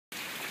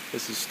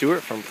This is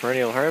Stuart from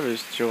Perennial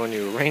Harvest showing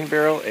you rain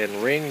barrel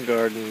and rain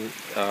garden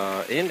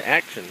in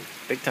action.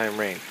 Big time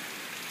rain.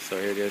 So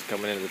here it is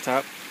coming into the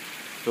top,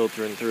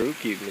 filtering through,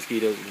 keep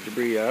mosquitoes and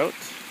debris out.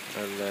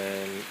 And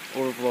then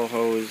overflow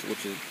hose,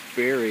 which is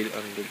buried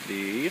under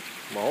the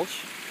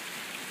mulch,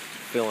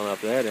 filling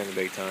up that in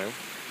big time.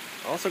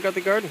 Also got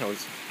the garden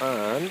hose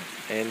on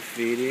and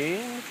feeding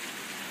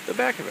the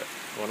back of it,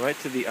 going right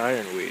to the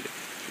ironweed.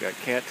 We got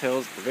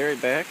cattails at the very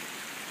back.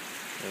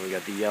 And we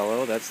got the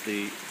yellow, that's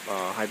the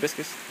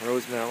hibiscus,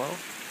 rose mallow,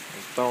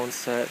 there's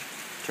boneset,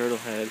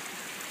 turtlehead,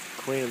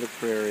 queen of the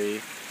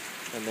prairie,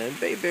 and then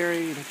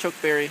bayberry and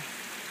chokeberry,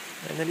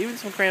 and then even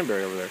some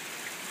cranberry over there.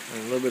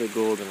 And a little bit of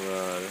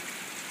goldenrod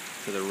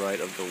to the right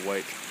of the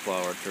white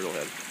flower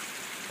turtlehead,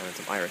 and then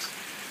some iris.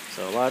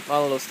 So a lot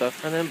of those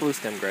stuff, and then blue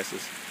stem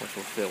grasses, which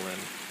will fill in.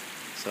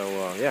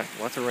 So yeah,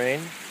 lots of rain,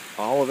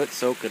 all of it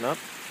soaking up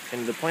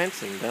into the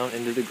plants and down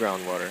into the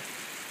groundwater.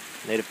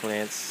 Native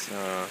plants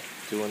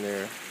doing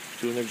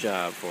their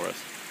job for us.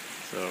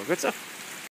 So good stuff.